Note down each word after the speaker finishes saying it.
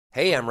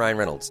Hey, I'm Ryan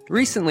Reynolds.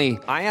 Recently,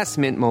 I asked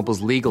Mint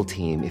Mobile's legal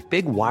team if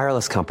big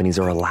wireless companies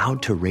are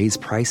allowed to raise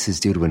prices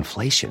due to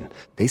inflation.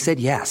 They said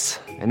yes.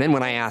 And then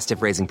when I asked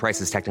if raising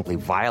prices technically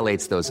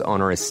violates those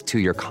onerous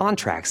two-year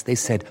contracts, they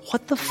said,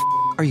 "What the f***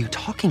 are you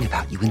talking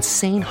about, you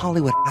insane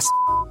Hollywood ass?"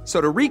 So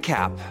to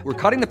recap, we're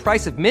cutting the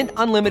price of Mint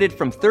Unlimited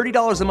from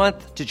 $30 a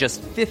month to just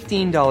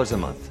 $15 a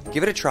month.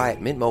 Give it a try at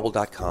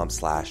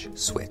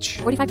mintmobile.com/switch.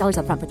 $45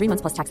 up front for 3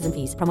 months plus taxes and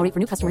fees. Promo rate for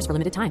new customers for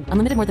limited time.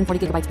 Unlimited more than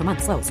 40 gigabytes per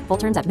month. Slows full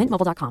terms at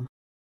mintmobile.com.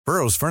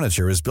 Burrow's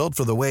furniture is built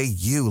for the way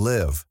you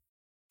live.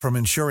 From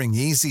ensuring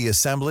easy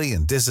assembly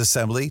and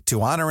disassembly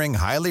to honoring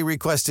highly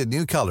requested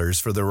new colors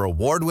for their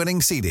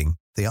award-winning seating,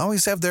 they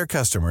always have their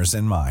customers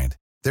in mind.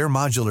 Their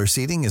modular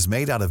seating is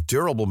made out of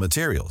durable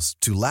materials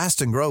to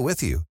last and grow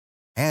with you.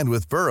 And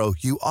with Burrow,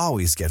 you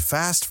always get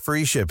fast,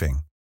 free shipping.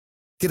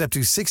 Get up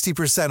to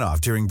 60% off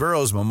during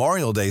Burrow's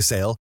Memorial Day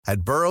sale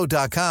at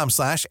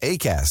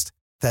burrow.com/ACAST.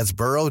 That's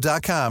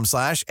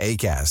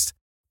burrow.com/ACAST.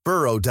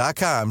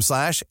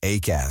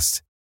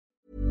 burrow.com/ACAST.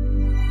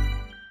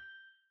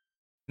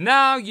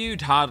 Now,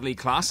 you'd hardly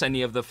class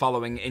any of the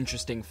following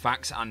interesting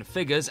facts and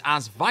figures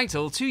as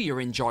vital to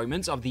your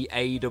enjoyment of the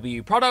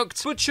AEW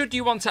product, but should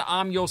you want to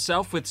arm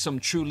yourself with some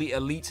truly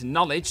elite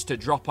knowledge to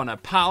drop on a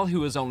pal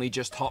who has only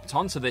just hopped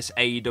onto this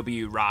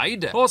AEW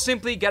ride, or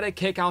simply get a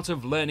kick out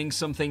of learning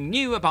something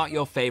new about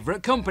your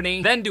favourite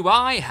company, then do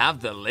I have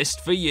the list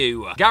for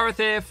you. Gareth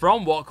here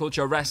from What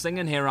Culture Wrestling,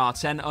 and here are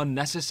 10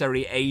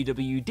 unnecessary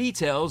AEW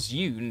details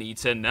you need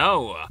to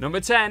know.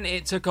 Number 10,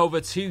 it took over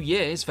 2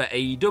 years for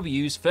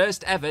AEW's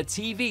first ever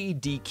TV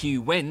DQ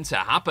win to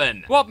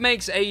happen. What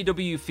makes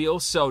AEW feel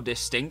so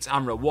distinct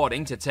and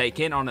rewarding to take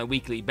in on a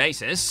weekly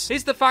basis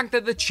is the fact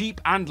that the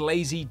cheap and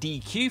lazy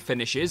DQ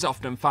finishes,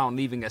 often found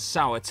leaving a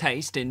sour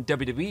taste in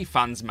WWE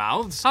fans'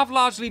 mouths, have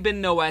largely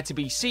been nowhere to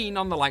be seen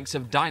on the likes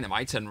of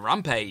Dynamite and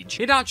Rampage.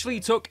 It actually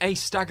took a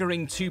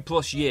staggering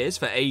 2+ years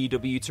for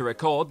AEW to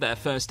record their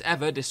first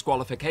ever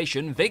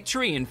disqualification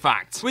victory, in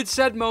fact, with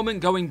said moment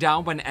going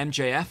down when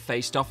MJF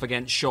faced off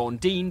against Shawn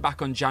Dean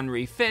back on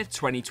January 5th,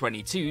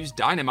 2022's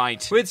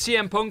Dynamite. With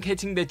CM Punk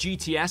hitting the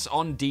GTS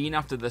on Dean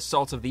after the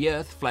salt of the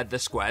earth fled the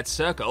squared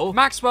circle,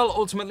 Maxwell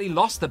ultimately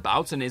lost the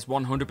bout and his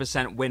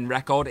 100% win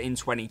record in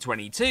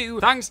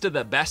 2022 thanks to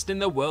the best in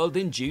the world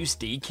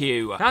induced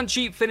DQ. And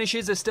cheap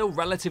finishes are still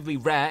relatively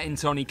rare in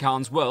Tony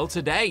Khan's world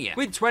today,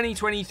 with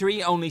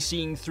 2023 only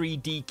seeing 3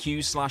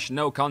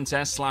 DQ/no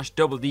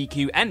contest/double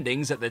DQ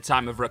endings at the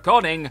time of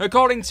recording,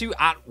 according to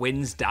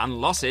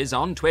 @WinsDanLosses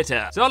on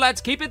Twitter. So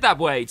let's keep it that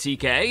way,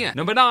 TK.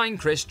 Number 9,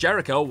 Chris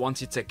Jericho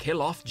wanted to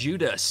kill off Judas.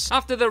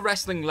 After the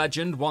wrestling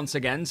legend once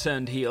again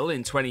turned heel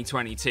in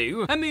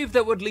 2022, a move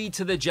that would lead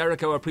to the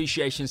Jericho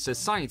Appreciation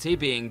Society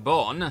being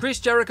born, Chris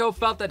Jericho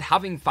felt that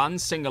having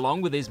fans sing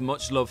along with his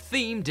much-loved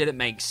theme didn't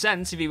make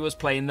sense if he was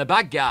playing the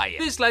bad guy.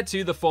 This led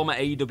to the former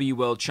AEW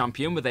World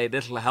Champion, with a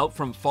little help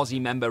from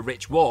Fozzy member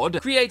Rich Ward,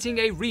 creating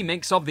a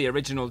remix of the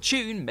original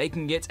tune,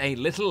 making it a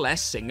little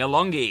less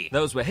sing-alongy.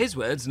 Those were his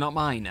words, not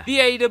mine. The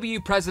AEW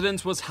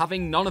president was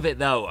having none of it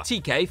though.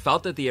 TK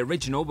felt that the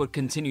original would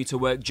continue to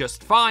work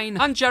just fine,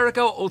 and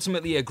Jericho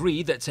ultimately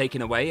agreed that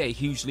taking away a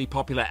hugely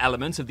popular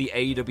element of the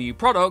AEW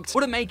product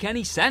wouldn't make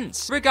any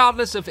sense,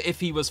 regardless of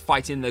if he was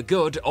fighting the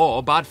good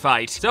or bad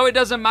fight. So it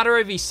doesn't matter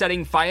if he's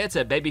setting fire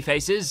to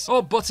babyfaces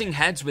or butting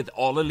heads with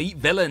all elite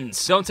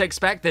villains. Don't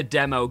expect the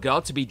demo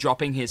god to be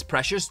dropping his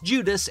precious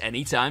Judas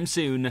anytime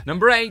soon.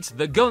 Number 8,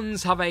 the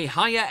Guns have a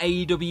higher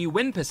AEW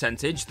win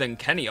percentage than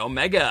Kenny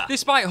Omega.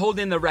 Despite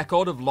holding the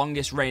record of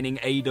longest reigning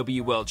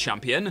AEW World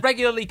Champion,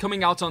 regularly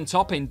coming out on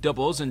top in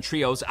doubles and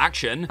trios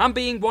action, and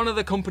being one of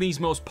the company's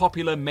most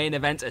popular main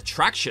event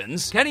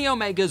attractions, Kenny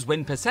Omega's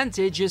win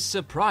percentage is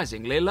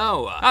surprisingly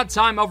low. At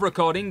time of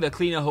recording, the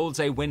cleaner holds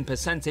a win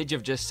percentage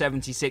of just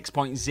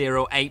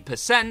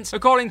 76.08%,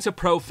 according to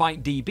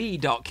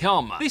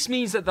ProFightDB.com. This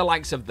means that the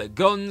likes of the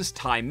Guns,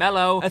 Ty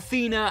Mello,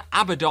 Athena,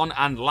 Abaddon,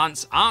 and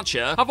Lance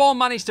Archer have all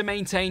managed to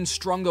maintain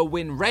stronger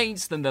win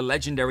rates than the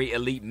legendary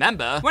Elite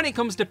member when it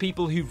comes to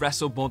people who've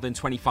wrestled more than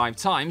 25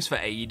 times for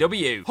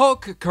AEW.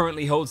 Hook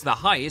currently holds the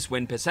highest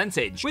win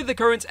percentage, with the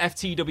current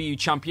FTW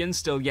champion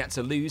still yet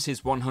to lose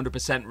his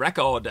 100%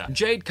 record.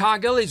 Jade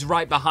Cargill is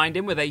right behind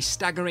him with a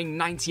staggering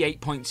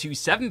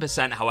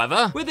 98.27%,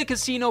 however, with the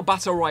Casino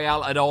Battle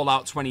Royale at All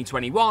Out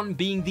 2021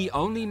 being the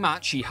only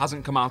match he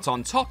hasn't come out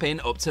on top in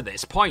up to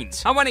this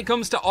point. And when it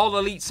comes to all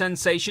elite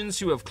sensations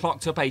who have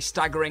clocked up a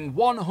staggering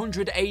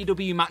 100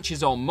 AEW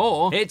matches or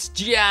more, it's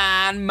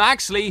Jon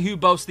Moxley who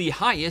boasts the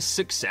highest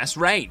success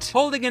rate,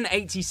 holding an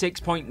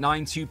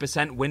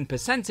 86.92% win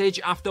percentage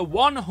after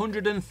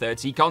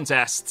 130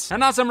 contests.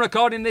 And as I'm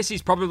recording this,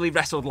 he's probably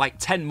wrestled like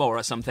 10 more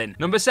or something.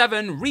 Number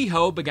 7,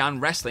 Riho began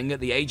wrestling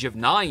at the age of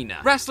 9.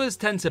 Wrestlers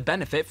tend to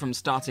benefit from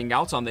starting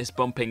out on this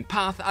bumping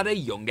path at a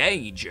young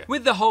age,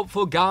 with the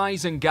hopeful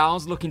guys and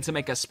gals looking to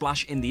make a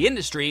splash in the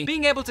industry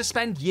being able to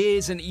spend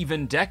years and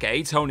even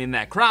decades honing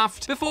their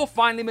craft before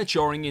finally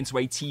maturing into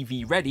a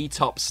TV-ready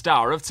top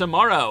star of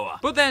tomorrow.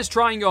 But there's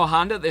trying your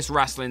hand at this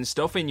wrestling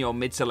stuff in your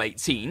mid to late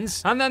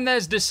teens, and then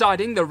there's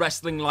deciding the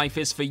wrestling life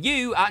is for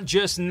you at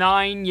just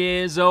 9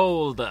 years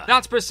old.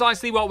 That's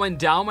precisely what went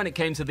down when it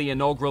came to the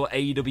inaugural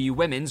AEW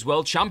Women's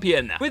World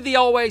Champion, with the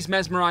always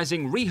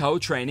mesmerizing Riho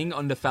training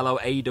under fellow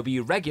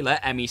AEW regular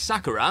Emi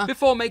Sakura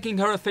before making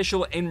her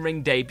official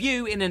in-ring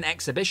debut in an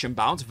exhibition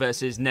bout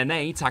versus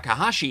Nene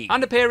Takahashi,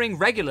 and appearing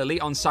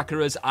regularly on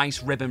Sakura's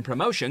Ice Ribbon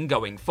promotion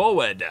going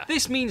forward.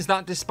 This means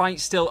that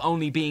despite still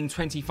only being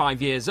 25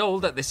 years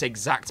old at this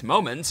exact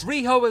moment,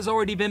 Riho has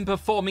already been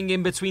performing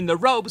in between the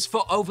ropes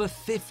for over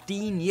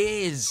 15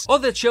 years.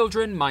 Other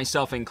children,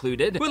 myself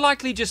included, were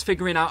likely just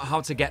figuring out how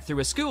to get through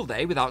a school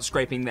day without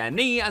scraping their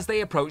knee as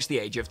they approached the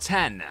age of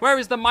 10,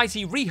 whereas the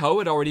mighty Riho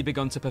had already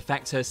begun to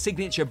perfect her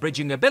signature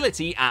bridging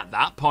ability at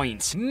that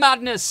point.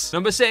 Madness!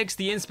 Number 6,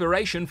 the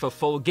inspiration for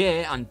Full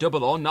Gear and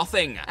Double or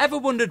Nothing. Ever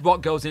wondered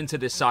what goes into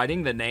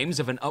deciding the names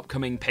of an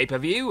upcoming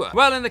pay-per-view?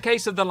 Well, in the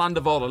case of the Land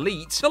of All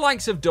Elite, the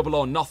likes of Double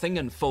or Nothing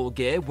and Full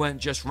Gear weren't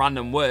just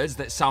random words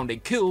that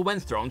sounded cool when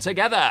thrown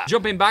together.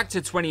 Jumping back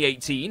to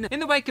 2018, in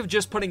the wake of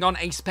just putting on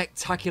a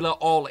spectacular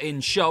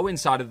all-in show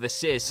inside of the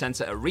Sears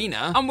Center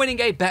Arena and winning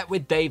a bet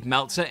with Dave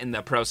Meltzer in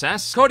the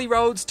process, Cody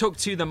Rhodes took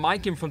to the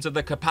mic in front of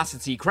the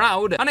capacity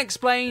crowd and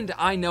explained,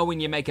 "I know when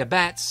you make a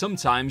bet,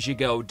 sometimes you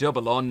go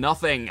double or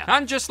nothing."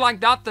 And just like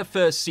that, the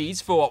first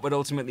seeds for what would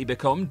ultimately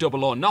become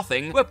Double or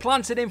Nothing were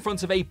planted in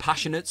front of a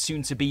passionate,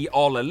 soon-to-be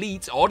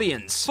all-elite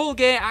audience. Full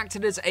Gear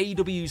acted as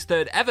AEW's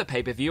third ever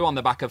pay-per-view on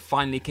the back of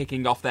finally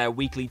kicking off their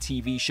weekly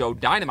TV show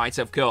Dynamite,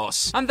 of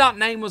course. And that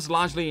name was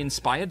largely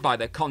inspired by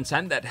the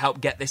content that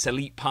helped get this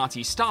elite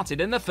party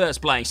started in the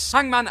first place.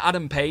 Hangman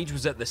Adam Page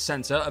was at the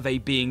center of a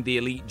Being the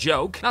Elite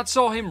joke that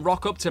saw him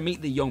rock up to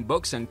meet the Young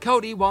Bucks and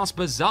Cody whilst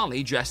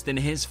bizarrely dressed in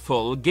his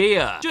full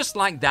gear, just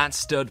like that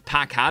stud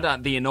Pac had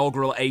at the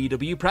inaugural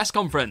AEW press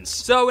conference.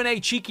 So in a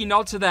cheeky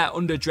nod to their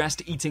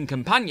underdressed eating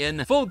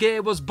companion, Full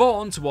Gear was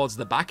born towards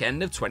the back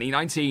end of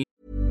 2019.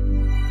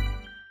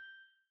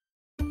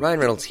 Ryan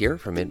Reynolds here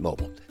from Mint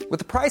Mobile. With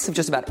the price of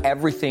just about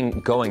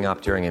everything going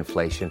up during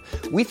inflation,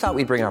 we thought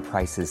we'd bring our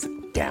prices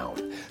down.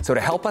 So to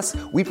help us,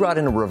 we brought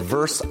in a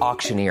reverse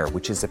auctioneer,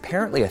 which is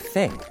apparently a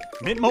thing.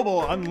 Mint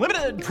Mobile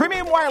Unlimited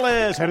Premium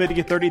Wireless. How to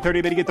get 30,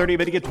 30, bit to get 30,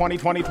 bit to get 20,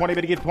 20, 20,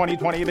 bit to get 20,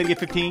 20, bit to get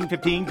 15,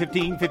 15,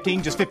 15,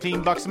 15, just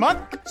 $15 a month?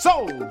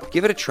 Sold!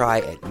 Give it a try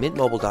at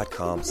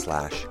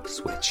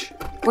mintmobile.com/switch.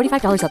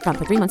 $45 up front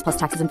for 3 months plus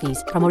taxes and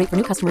fees. Promo rate for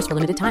new customers for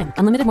limited time.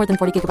 Unlimited more than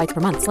 40 gigabytes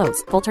per month.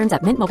 Slows full terms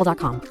at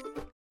mintmobile.com.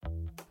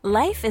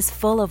 Life is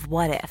full of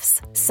what-ifs.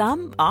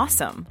 Some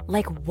awesome,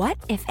 like what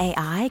if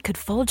AI could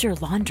fold your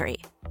laundry?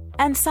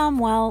 And some,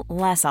 well,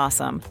 less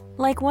awesome,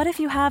 like what if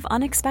you have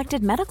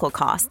unexpected medical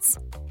costs?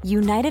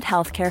 United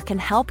Healthcare can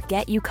help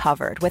get you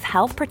covered with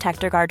Health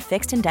Protector Guard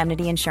fixed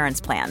indemnity insurance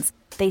plans.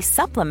 They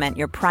supplement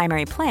your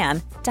primary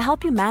plan to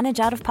help you manage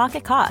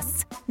out-of-pocket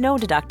costs. No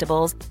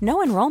deductibles,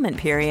 no enrollment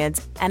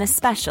periods, and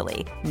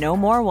especially no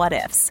more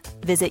what-ifs.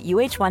 Visit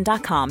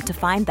uh1.com to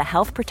find the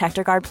Health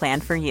Protector Guard plan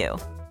for you.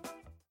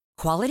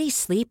 Quality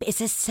sleep is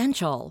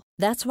essential.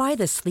 That's why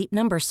the Sleep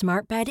Number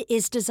Smart Bed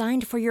is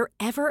designed for your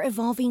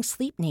ever-evolving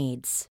sleep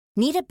needs.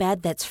 Need a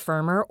bed that's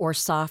firmer or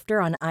softer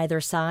on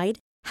either side?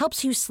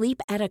 Helps you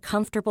sleep at a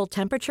comfortable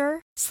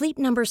temperature? Sleep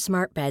Number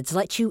Smart Beds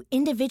let you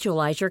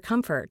individualize your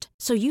comfort,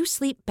 so you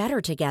sleep better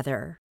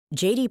together.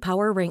 J.D.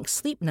 Power ranks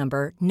Sleep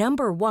Number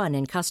number 1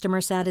 in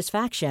customer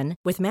satisfaction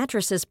with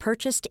mattresses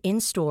purchased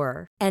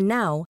in-store. And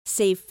now,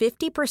 save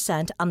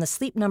 50% on the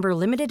Sleep Number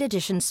Limited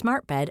Edition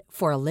Smart Bed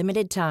for a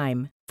limited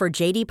time. For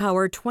J.D.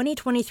 Power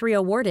 2023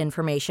 award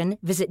information,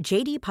 visit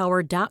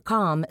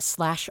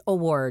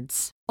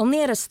jdpower.com/awards.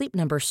 Only at a Sleep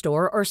Number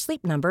store or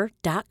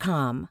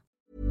sleepnumber.com.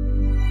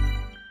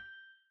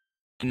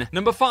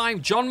 Number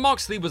 5, Jon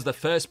Moxley was the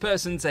first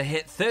person to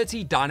hit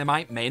 30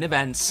 Dynamite main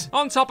events.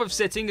 On top of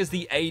sitting as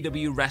the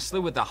AEW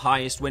wrestler with the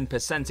highest win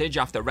percentage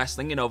after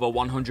wrestling in over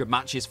 100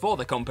 matches for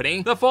the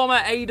company, the former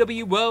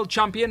AEW World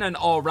Champion and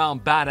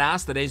all-round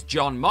badass that is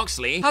Jon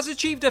Moxley has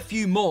achieved a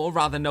few more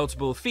rather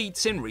notable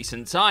feats in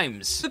recent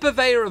times. The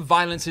purveyor of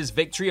violence's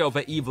victory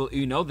over Evil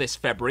Uno this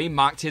February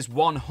marked his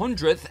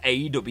 100th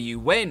AEW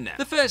win,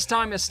 the first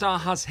time a star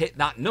has hit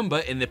that number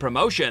in the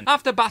promotion,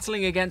 after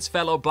battling against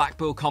fellow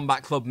Blackpool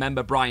Combat Club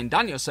member Bryan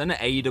Danielson at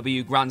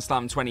AEW Grand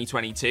Slam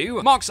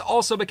 2022, Mox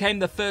also became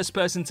the first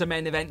person to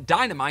main event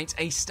Dynamite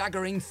a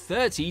staggering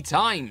 30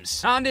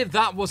 times. And if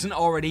that wasn't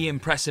already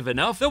impressive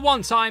enough, the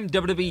one-time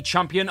WWE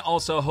champion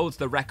also holds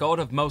the record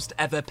of most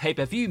ever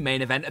pay-per-view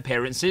main event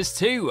appearances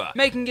too,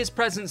 making his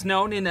presence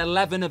known in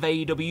 11 of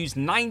AEW's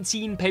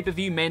 19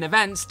 pay-per-view main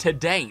events to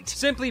date.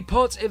 Simply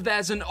put, if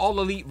there's an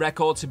all-elite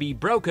record to be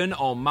broken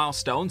or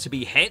milestone to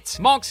be hit,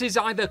 Mox is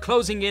either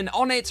closing in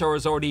on it or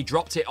has already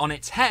dropped it on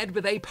its head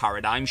with a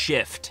paradigm shift.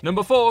 gift.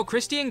 Number 4,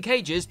 Christian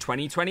Cage's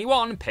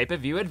 2021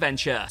 pay-per-view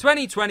adventure.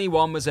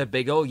 2021 was a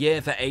big old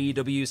year for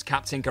AEW's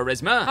Captain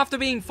Charisma. After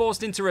being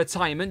forced into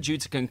retirement due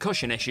to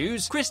concussion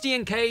issues,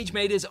 Christian Cage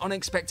made his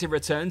unexpected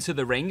return to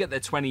the ring at the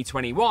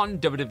 2021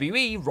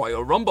 WWE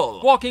Royal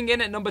Rumble, walking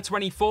in at number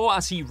 24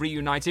 as he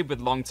reunited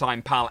with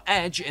longtime pal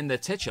Edge in the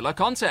titular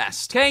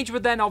contest. Cage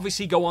would then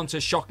obviously go on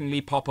to shockingly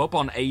pop up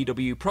on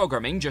AEW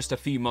programming just a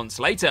few months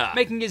later,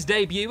 making his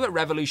debut at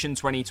Revolution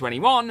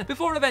 2021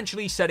 before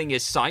eventually setting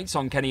his sights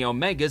on Kenny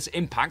Omega's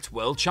Impact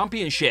World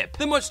Championship.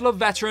 The much-loved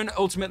veteran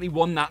ultimately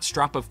won that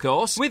strap, of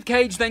course, with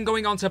Cage then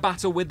going on to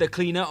battle with the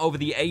Cleaner over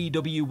the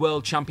AEW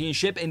World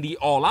Championship in the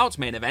All Out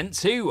main event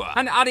too.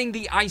 And adding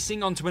the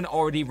icing onto an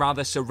already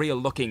rather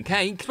surreal-looking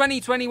cake,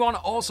 2021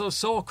 also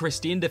saw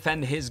Christian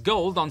defend his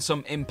gold on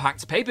some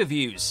Impact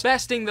pay-per-views,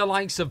 besting the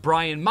likes of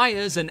Brian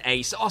Myers and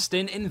Ace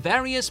Austin in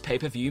various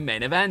pay-per-view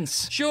main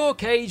events. Sure,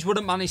 Cage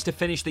wouldn't manage to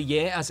finish the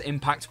year as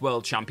Impact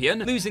World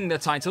Champion, losing the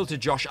title to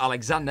Josh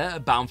Alexander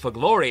at Bound for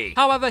Glory.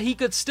 However, he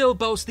could still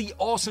boast the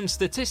awesome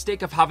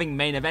statistic of having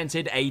main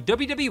evented a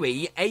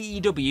WWE,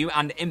 AEW,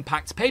 and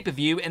Impact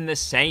pay-per-view in the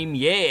same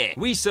year.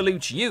 We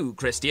salute you,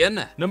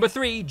 Christian. Number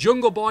 3,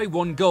 Jungle Boy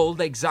won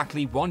gold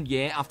exactly 1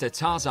 year after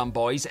Tarzan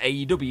Boy's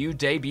AEW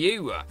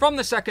debut. From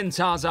the second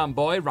Tarzan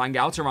Boy rang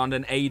out around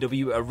an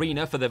AEW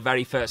arena for the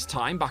very first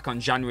time back on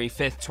January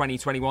 5th,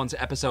 2021's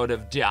episode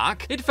of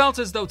Dark, it felt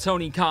as though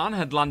Tony Khan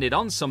had landed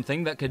on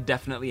something that could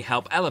definitely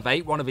help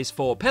elevate one of his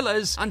 4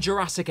 pillars and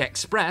Jurassic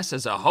Express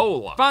as a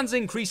whole. Fans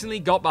increasingly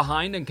got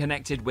behind and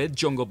connected with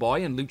Jungle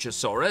Boy and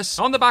Luchasaurus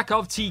on the back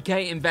of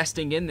TK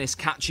investing in this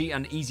catchy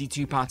and easy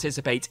to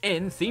participate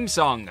in theme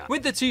song,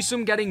 with the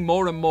twosome getting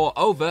more and more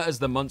over as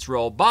the months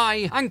rolled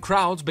by and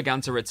crowds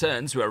began to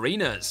return to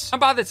arenas. And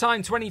by the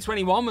time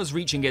 2021 was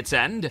reaching its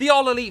end, the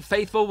All Elite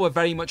faithful were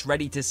very much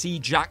ready to see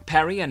Jack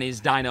Perry and his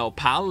Dino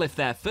pal lift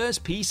their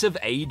first piece of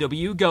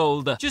AEW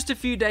gold. Just a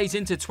few days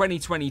into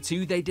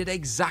 2022, they did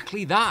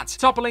exactly that,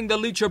 toppling the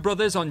Lucha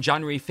Brothers on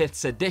January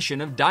 5th's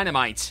edition of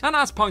Dynamite. And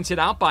as pointed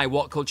out by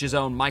What Culture's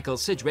own Michael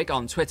Sidgwick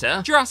on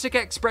Twitter, Jurassic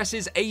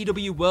Express's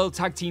AEW World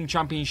Tag Team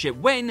Championship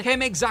win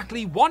came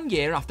exactly 1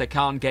 year after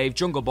Khan gave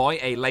Jungle Boy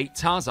a late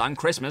Tarzan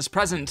Christmas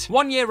present.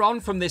 1 year on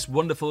from this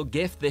wonderful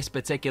gift, this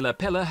particular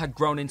pillar had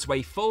grown into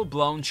a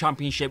full-blown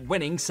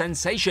championship-winning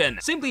sensation.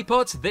 Simply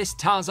put, this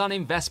Tarzan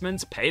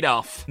investment paid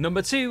off.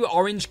 Number 2,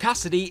 Orange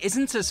Cassidy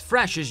isn't as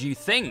fresh as you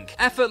think.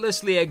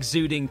 Effortlessly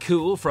exuding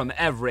cool from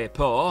every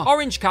pore,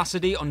 Orange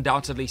Cassidy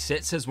undoubtedly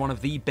sits as one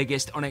of the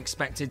biggest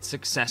unexpected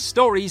success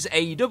stories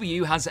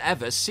AEW has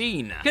ever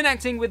seen.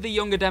 Connecting with the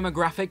younger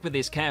demographic with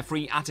his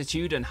carefree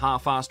attitude and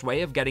half-assed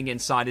way of getting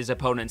inside his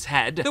opponent's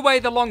head, the way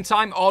the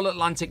long-time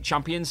All-Atlantic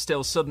champion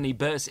still suddenly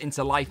bursts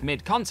into life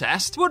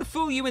mid-contest would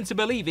fool you into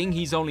believing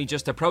he's only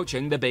just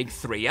approaching the big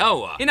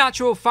 3-0. In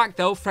actual fact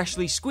though,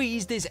 freshly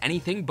squeezed is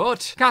anything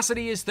but.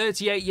 Cassidy is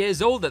 38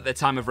 years old at the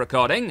time of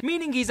recording,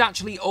 meaning he's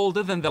actually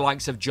older than the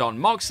likes of Jon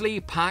Moxley,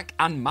 Pac,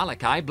 and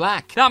Malachi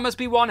Black. That must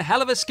be one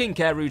hell of a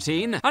skincare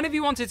routine, and if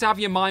you wanted to have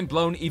your mind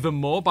blown even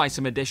more by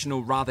some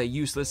additional rather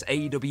useless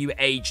AEW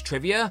age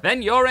trivia,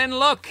 then you're in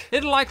luck.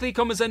 It'll likely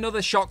come as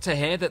another shock to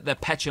hear that the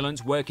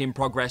petulant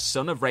work-in-progress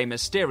son of Rey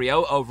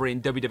Mysterio over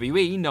in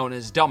WWE, known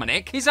as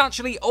Dominic, is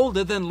actually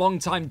older than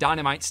longtime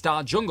Dynamite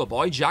star Jungle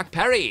Boy Jack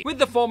Perry, with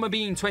the former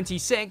being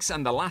 26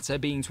 and the latter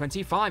being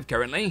 25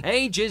 currently.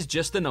 Age is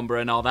just a number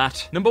and all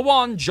that. Number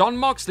 1, Jon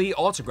Moxley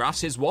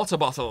autographs his water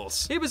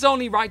bottles. It was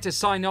only right to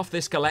sign off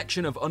this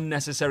collection of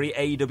unnecessary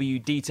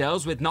AEW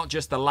details with not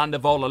just the Land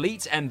of All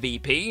Elite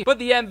MVP, but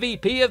the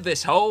MVP of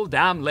this whole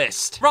damn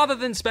list. Rather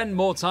than spend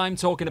more time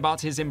talking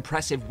about his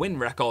impressive win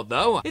record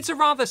though, it's a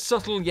rather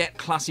subtle yet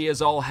classy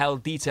as all hell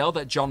detail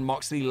that Jon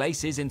Moxley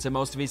laces into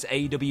most of his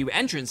AEW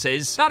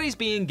entrances that is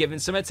being given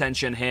some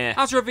attention here.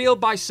 As revealed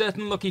by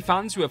certain lucky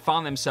fans who have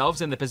found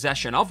themselves in the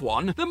possession of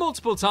one, the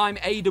multiple-time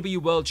AEW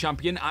World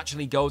Champion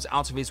actually goes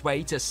out of his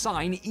way to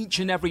sign each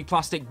and every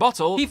plastic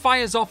bottle he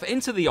fires off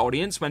into the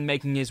audience when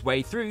making his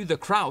way through the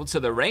crowd to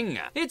the ring.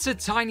 It's a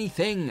tiny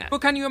thing,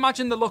 but can you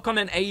imagine the look on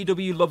an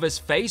AEW lover's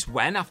face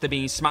when, after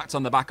being smacked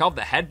on the back of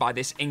the head by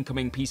this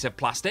incoming piece of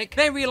plastic,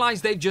 they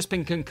realise they've just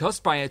been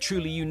concussed by a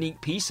truly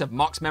unique piece of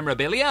Mox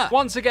memorabilia?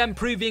 Once again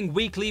proving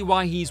weekly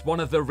why he's one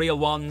of the real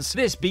ones.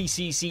 This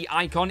BCC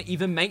icon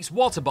even makes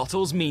water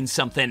bottles mean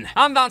something.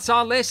 And that's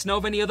our list. Know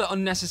of any other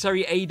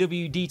unnecessary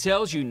AEW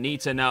details you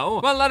need to know?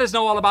 Well, let us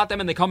know all about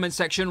them in the comment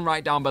section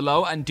right down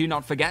below, and do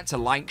not forget to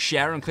like,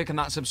 share, and click on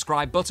that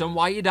subscribe button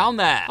while you're down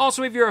there.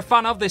 Also, if you're a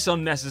fan of this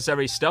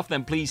unnecessary stuff,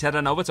 then please head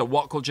on over to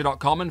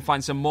whatculture.com and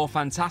find some more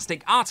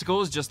fantastic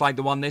articles just like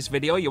the one this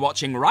video you're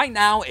watching right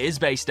now is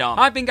based on.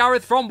 I've been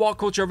Gareth from What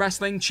Culture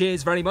Wrestling.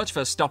 Cheers very much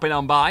for stopping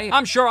on by.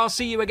 I'm sure I'll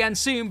see you again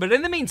soon, but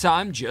in the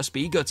meantime, just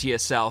be good to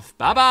yourself.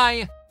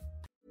 Bye-bye.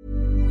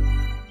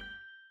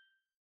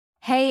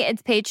 Hey,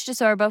 it's Paige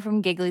DeSorbo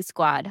from Giggly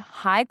Squad.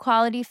 High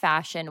quality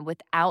fashion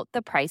without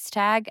the price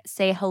tag.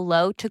 Say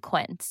hello to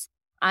Quince.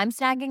 I'm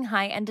snagging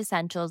high-end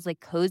essentials like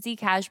cozy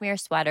cashmere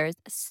sweaters,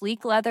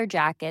 sleek leather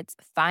jackets,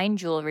 fine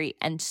jewelry,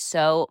 and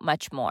so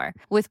much more.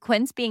 With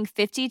Quince being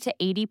 50 to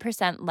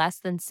 80% less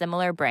than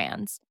similar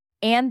brands.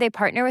 And they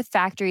partner with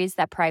factories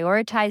that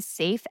prioritize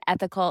safe,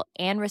 ethical,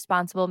 and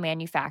responsible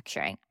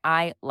manufacturing.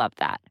 I love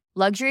that.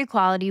 Luxury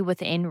quality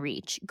within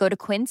reach. Go to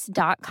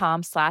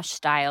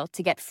quince.com/style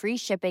to get free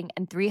shipping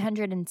and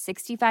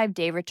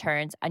 365-day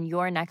returns on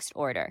your next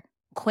order.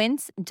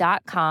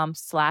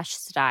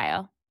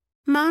 Quince.com/style.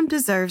 Mom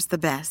deserves the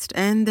best,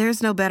 and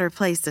there's no better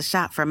place to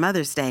shop for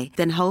Mother's Day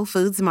than Whole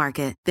Foods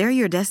Market. They're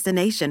your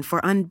destination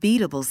for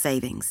unbeatable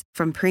savings,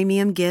 from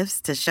premium gifts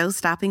to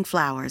show-stopping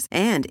flowers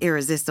and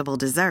irresistible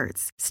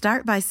desserts.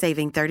 Start by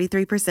saving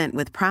 33%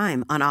 with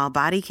Prime on all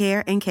body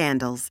care and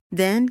candles.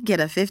 Then get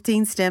a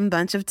 15-stem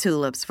bunch of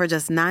tulips for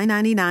just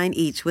 $9.99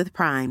 each with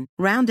Prime.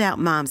 Round out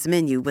Mom's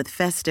menu with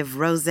festive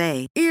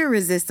rosé,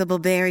 irresistible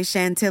berry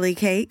chantilly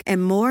cake,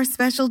 and more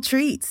special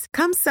treats.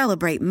 Come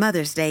celebrate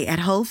Mother's Day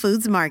at Whole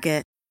Foods Market.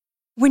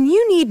 When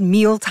you need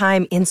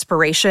mealtime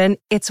inspiration,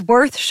 it's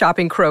worth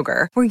shopping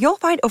Kroger, where you'll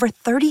find over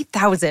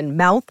 30,000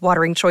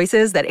 mouth-watering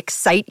choices that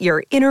excite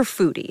your inner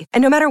foodie.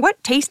 And no matter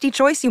what tasty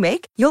choice you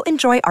make, you'll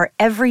enjoy our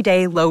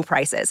everyday low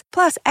prices,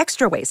 plus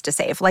extra ways to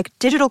save, like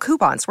digital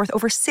coupons worth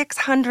over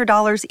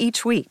 $600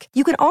 each week.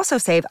 You can also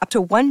save up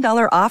to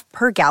 $1 off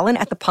per gallon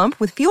at the pump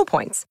with fuel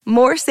points.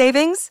 More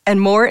savings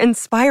and more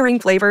inspiring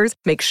flavors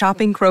make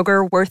shopping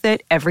Kroger worth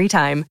it every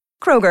time.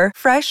 Kroger,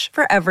 fresh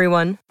for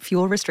everyone.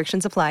 Fuel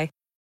restrictions apply.